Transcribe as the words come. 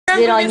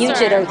it on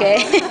YouTube, okay?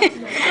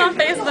 It's on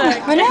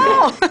Facebook. I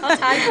know. I'll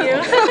tag you.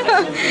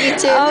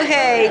 YouTube.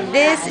 Okay,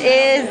 this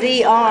is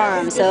the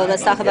arm. So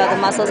let's talk about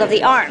the muscles of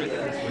the arm.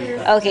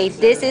 Okay,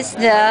 this is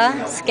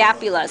the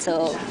scapula.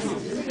 So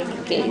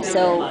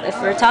if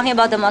we're talking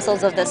about the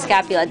muscles of the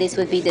scapula, this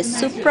would be the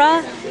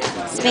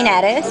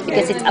supraspinatus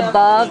because it's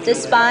above the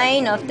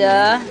spine of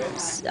the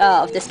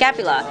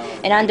scapula,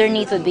 and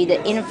underneath would be the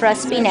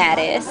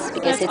infraspinatus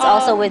because it's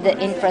also with the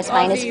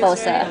infraspinous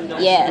fossa.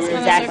 Yes,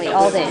 exactly,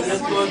 all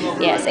this.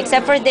 Yes,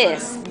 except for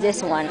this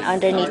one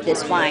underneath the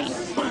spine,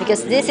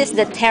 because this is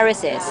the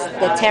teres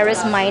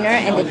minor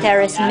and the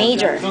teres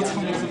major.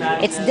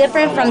 It's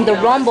different from the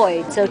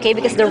rhomboids, okay?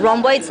 Because the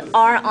rhomboids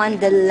are on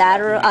the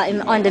lateral,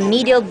 on the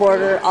medial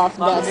border of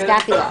the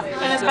scapula.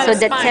 So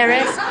the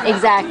teres,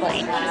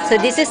 exactly. So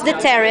this is the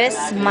teres,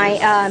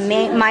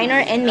 minor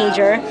and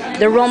major.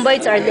 The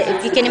rhomboids are,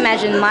 if you can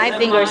imagine my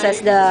fingers as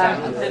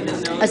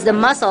the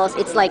muscles,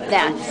 it's like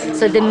that.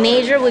 So the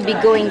major would be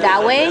going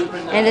that way,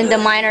 and then the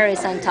minor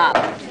is on top.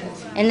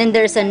 And then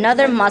there's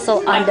another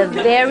muscle on the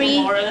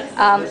very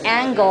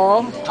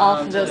angle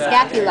of the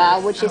scapula,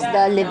 which is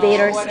the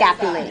levator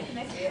scapulae.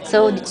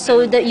 So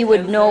that you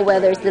would know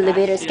whether it's the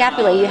levator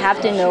scapulae, you have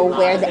to know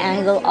where the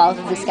angle of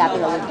the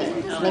scapula would be.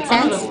 Make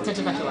sense?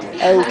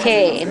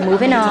 Okay,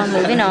 moving on.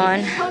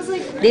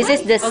 This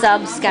is the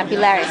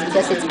subscapularis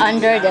because it's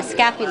under the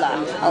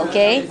scapula,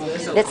 okay?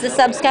 That's the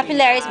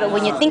subscapularis, but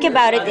when you think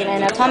about it in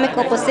an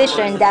anatomical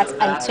position, that's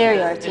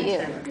anterior to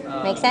you.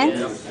 Make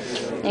sense?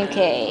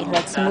 Okay,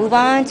 let's move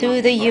on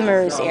to the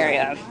humerus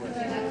area.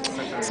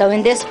 So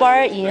in this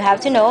part, you have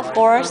to know, of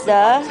course,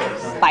 the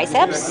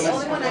biceps,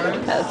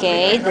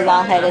 okay, the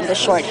long head and the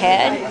short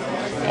head,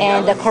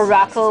 and the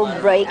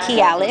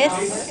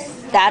coracobrachialis.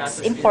 That's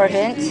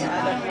important.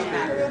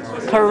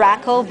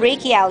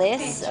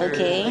 Coracobrachialis,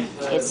 okay,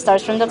 it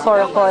starts from the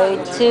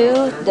coracoid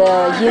to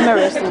the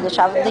humerus, to the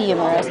top of the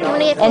humerus,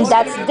 and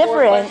that's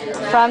different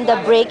from the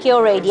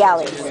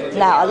brachioradialis.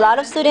 Now, a lot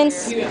of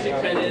students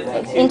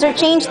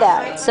interchange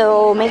that,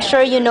 so make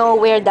sure you know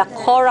where the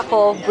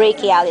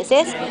coracobrachialis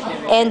is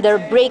and the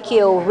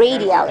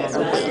brachioradialis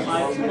would be.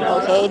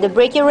 Okay, the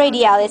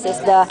brachioradialis is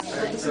the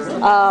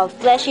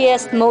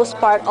fleshiest most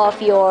part of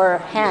your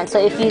hand. So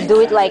if you do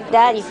it like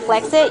that, you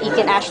flex it, you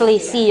can actually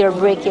see your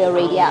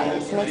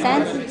brachioradialis. Make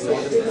sense?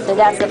 So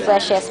that's the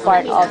fleshiest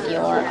part of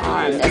your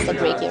arm. That's the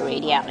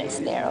brachioradialis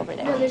there, over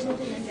there.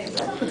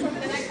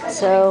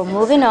 So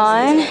moving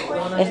on,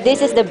 if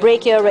this is the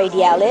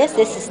brachioradialis,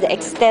 this is the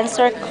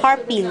extensor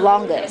carpi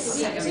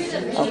longus.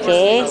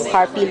 Okay,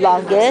 carpi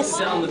longus,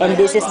 and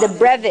this is the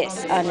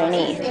brevis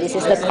underneath. This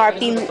is the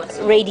carpi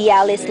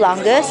radialis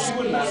longus.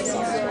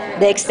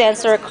 The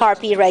extensor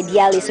carpi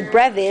radialis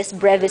brevis.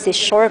 Brevis is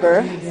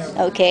shorter,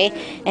 okay?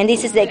 And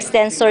this is the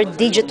extensor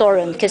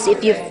digitorum, because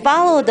if you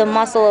follow the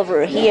muscle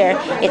over here,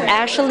 it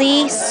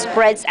actually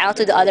spreads out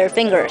to the other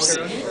fingers.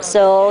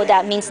 So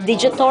that means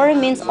digitorum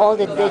means all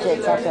the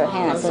digits of your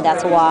hand. So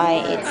that's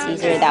why it's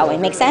easier that way.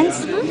 Make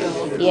sense?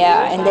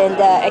 Yeah. And then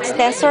the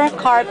extensor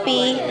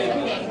carpi.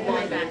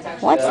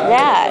 What's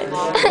that?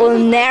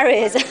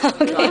 Ulnaris.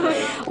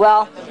 Okay.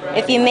 Well,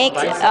 if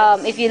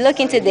you look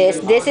into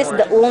this is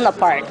the ulna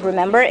part.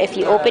 Remember, if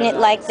you open it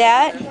like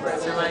that,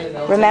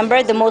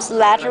 remember the most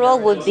lateral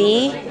would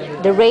be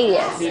the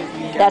radius.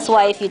 That's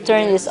why if you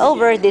turn this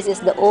over, this is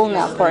the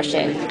ulna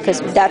portion,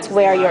 because that's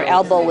where your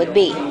elbow would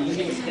be.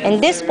 In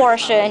this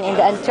portion, in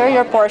the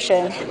anterior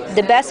portion,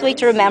 the best way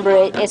to remember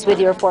it is with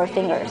your four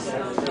fingers.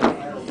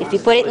 If you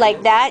put it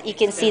like that, you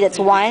can see that's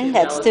 1,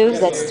 that's 2,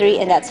 that's 3,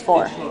 and that's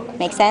 4.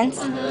 Make sense?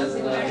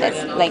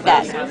 That's like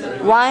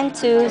that. 1,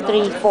 2,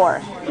 3,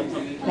 4.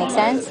 Make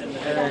sense?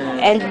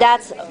 And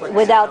that's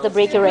without the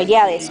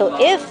brachioradialis. So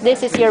if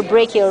this is your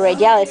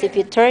brachioradialis, if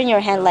you turn your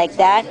hand like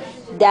that,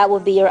 that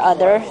would be your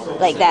other,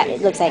 like that.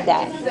 It looks like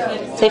that.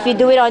 So if you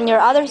do it on your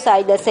other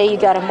side, let's say you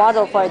got a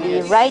model for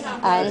the right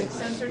hand,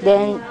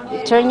 then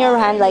turn your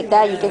hand like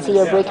that, you can see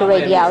your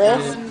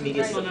brachioradialis,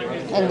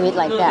 and do it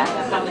like that.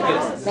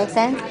 Make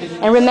sense?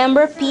 And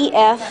remember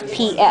PF,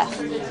 PF.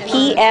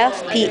 PF,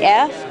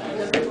 PF.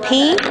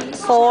 P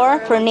for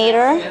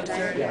pronator,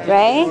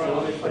 right?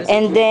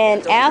 And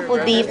then F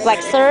would be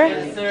flexor.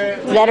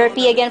 Letter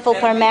P again for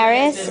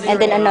palmaris, and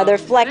then another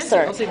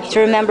flexor. To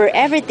remember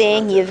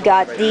everything, you've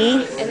got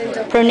the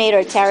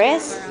pronator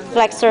teres,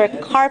 flexor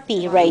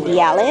carpi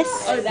radialis,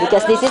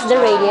 because this is the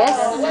radius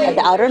at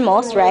the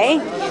outermost,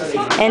 right?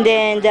 And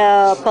then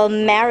the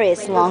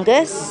palmaris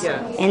longus,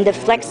 and the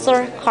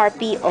flexor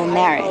carpi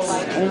ulnaris.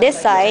 And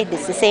this side,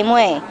 it's the same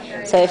way.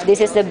 So if this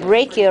is the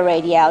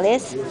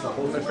brachioradialis,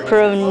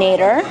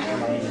 pronator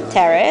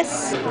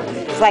teres,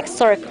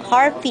 flexor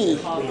carpi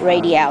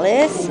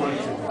radialis,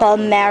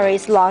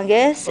 palmaris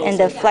longus, and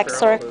the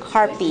flexor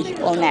carpi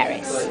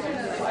ulnaris.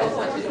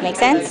 Make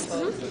sense?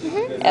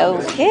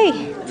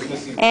 Okay.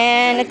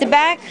 And at the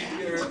back,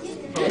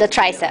 the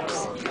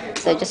triceps.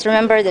 So just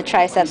remember the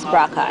triceps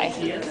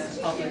brachii.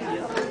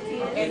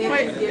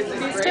 Wait,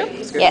 these two?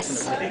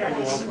 Yes.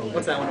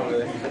 What's that one over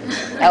there?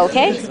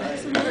 Okay.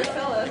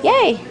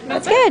 Yay.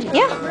 That's good.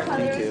 Yeah.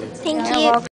 Thank you.